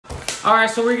All right,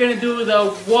 so we're gonna do the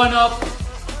 1-up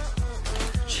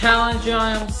challenge, you know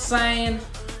what I'm saying?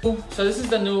 So this is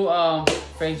the new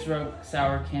Faze Rug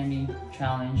Sour Candy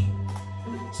Challenge.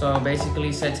 So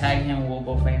basically, said tag him, we'll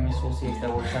go famous. We'll see if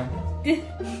that works out.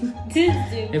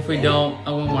 If we don't,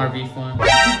 I want my refund.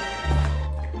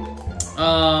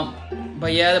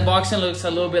 But yeah, the boxing looks a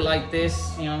little bit like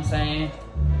this. You know what I'm saying?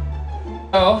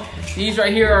 So these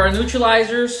right here are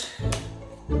neutralizers.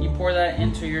 You pour that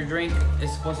into your drink.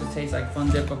 It's supposed to taste like Fun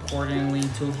Dip accordingly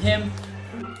to him.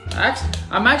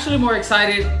 I'm actually more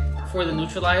excited for the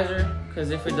neutralizer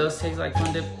because if it does taste like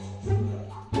Fun Dip,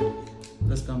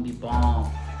 that's gonna be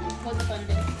bomb. What's Fun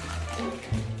Dip?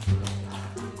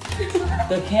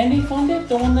 The candy Fun Dip,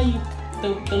 the one that you, the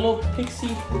little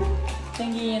pixie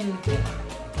thingy, and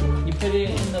you put it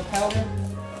in the powder.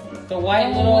 The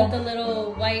white little. With the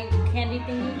little white candy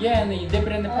thingy. Yeah, and then you dip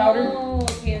it in the powder. Oh,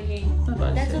 okay.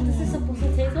 That's what this is supposed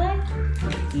to taste like?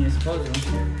 Yeah, supposedly.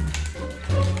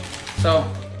 So,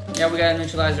 yeah, we got a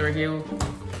neutralizer right here.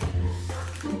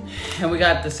 And we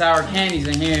got the sour candies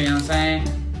in here, you know what I'm saying?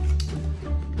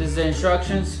 This is the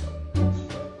instructions.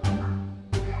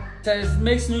 It says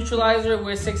mix neutralizer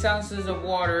with 6 ounces of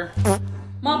water.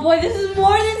 My boy, this is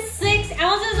more than 6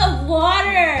 ounces of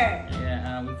water.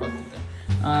 Yeah, we fucked with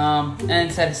that.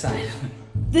 And set aside.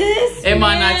 It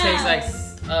might not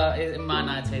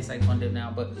taste like Fun Dip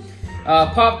now, but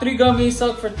pop 3 gummies,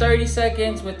 soak for 30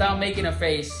 seconds without making a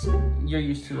face. You're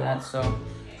used to that, so.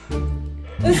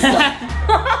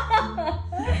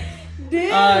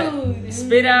 Dude.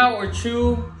 Spit out or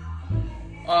chew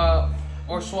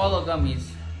or swallow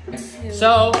gummies.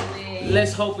 So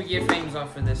let's hope we get famous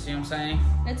off of this. You know what I'm saying?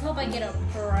 Let's hope I get a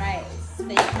prize.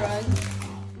 Faze Rug.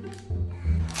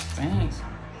 Thanks.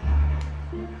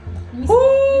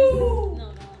 Woo!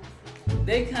 No.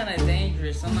 They kind of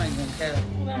dangerous. I'm not even gonna care.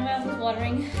 My mouth is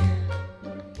watering.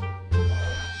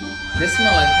 They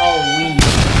smell like Halloween.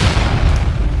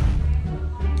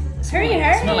 Hurry!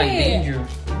 They smell like danger.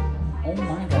 Oh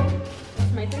my god.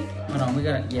 That's my thing. Hold on, we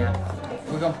gotta, yeah.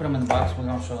 We're gonna put them in the box. We're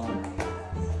gonna show them.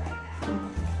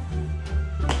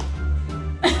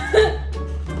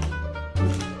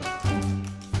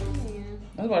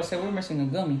 I was about to say we're missing a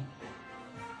gummy.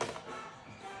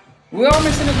 We are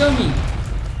missing a gummy.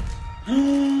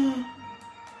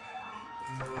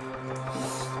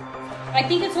 I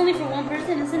think it's only for one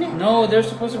person, isn't it? No, there's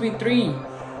supposed to be 3.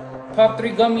 Pop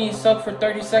 3 gummies, suck for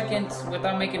 30 seconds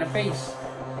without making a face.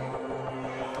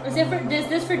 Is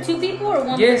this for 2 people or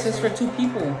one Yes, person? it's for 2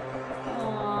 people.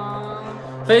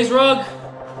 Aww. Faze Rug,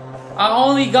 I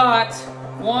only got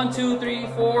 1, 2, 3,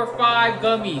 4, 5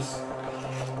 gummies.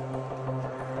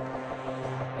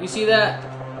 You see that?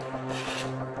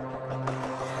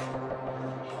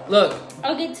 Look.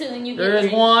 I'll get 2 and you get 3.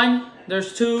 There's 1,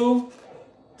 there's 2,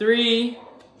 3,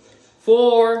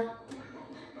 4,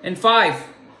 and 5.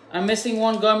 I'm missing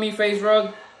 1 gummy, Faze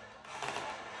Rug.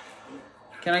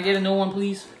 Can I get a new one,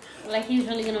 please? Like he's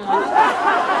really gonna want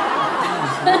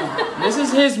it.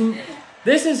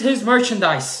 This is his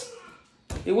merchandise.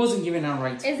 It wasn't given out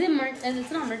right. Is it merch?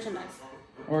 It's not merchandise.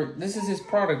 Or this is his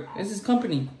product. This is his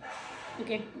company.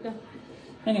 Okay, go.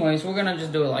 Anyways, we're gonna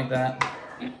just do it like that.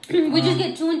 We just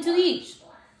get 2 and 2 each.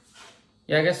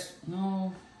 Yeah, I guess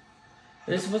no.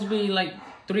 It's supposed to be like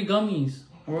 3 gummies.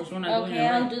 Or else we're not doing it Okay,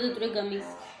 right. I'll do the 3 gummies.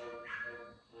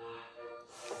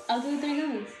 I'll do the 3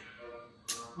 gummies.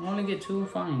 I only get 2,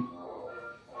 fine.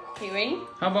 Okay, ready?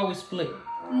 How about we split?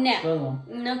 No.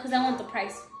 No, because I want the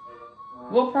prize.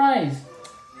 What prize?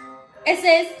 It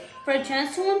says, for a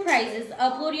chance to win prizes,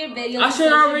 upload your video. I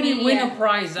should already win a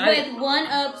prize. With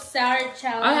 1-up sour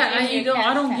challenge.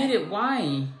 I don't get it.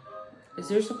 Why? Is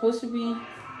there supposed to be?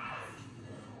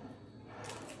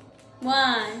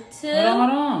 1, 2. Hold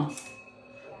on.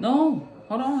 No,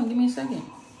 hold on. Give me a second.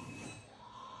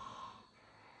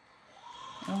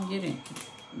 I don't get it.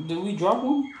 Did we drop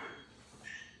one?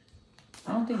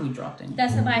 I don't think we dropped any.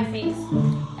 That's my face.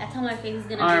 That's how my face is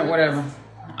gonna be. Alright, whatever.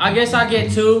 I guess I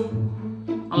get 2.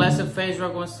 Unless if Faze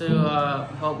Rug wants to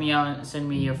help me out and send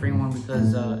me a free one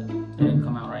because it didn't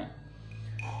come out right.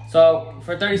 So,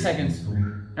 for 30 seconds.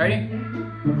 Ready?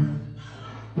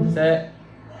 Set.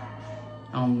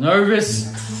 I'm nervous.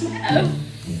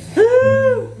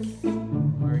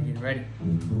 We're getting ready.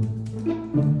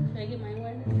 Should I get my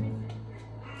word?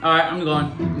 Alright, I'm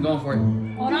going for it.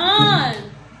 Hold on.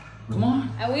 Come on.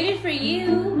 I waited for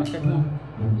you. Okay, come on.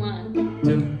 1,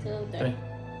 2, 2, 3.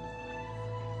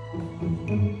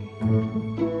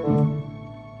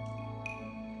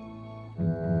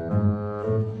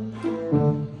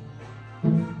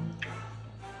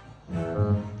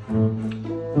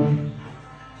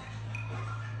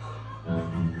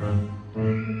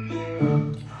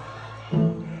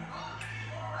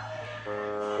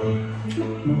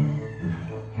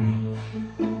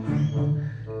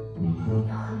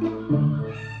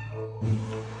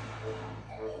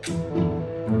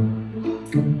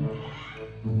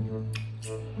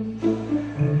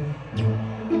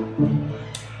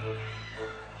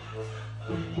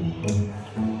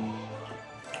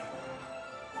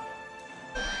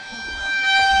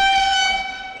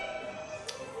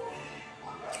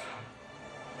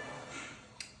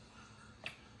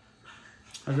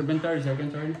 Has it been 30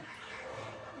 seconds already?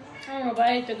 I don't know, but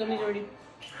I ate the gummies already.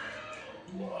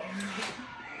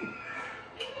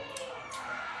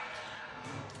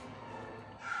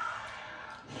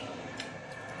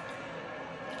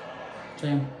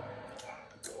 Same.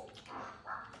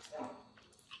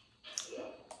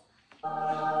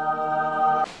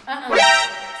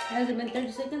 Has it been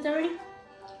 30 seconds already?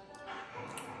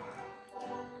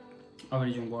 I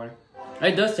already drink water.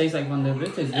 It does taste like one of the.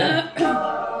 It tastes good.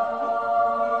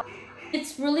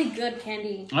 It's really good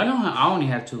candy. I only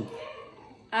have 2.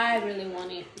 I really want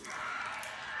it.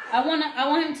 I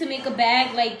want him to make a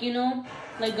bag, like, you know,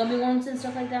 like gummy worms and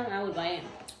stuff like that. I would buy it.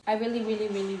 I really.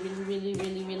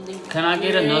 Can I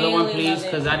get another one, please?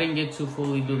 Because I didn't get to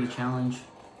fully do the challenge.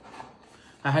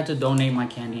 I had to donate my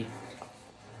candy.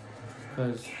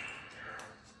 Because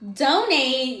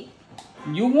donate.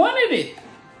 You wanted it.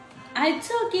 I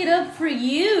took it up for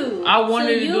you. I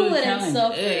wanted to do the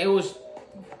challenge. It was.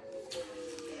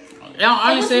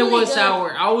 Honestly, it was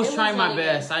sour. I was trying my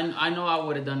best. I know I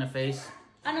would have done the face.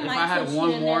 I know if I had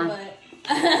one more, it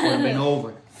would have been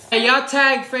over. Hey, y'all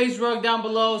tag Faze Rug down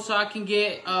below so I can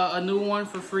get a new one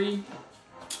for free.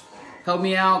 Help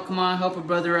me out. Come on, help a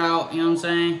brother out. You know what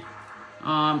I'm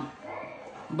saying?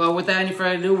 But without any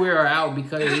further ado, we are out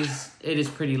because it is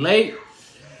pretty late.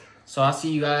 So I'll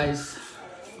see you guys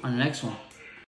on the next one.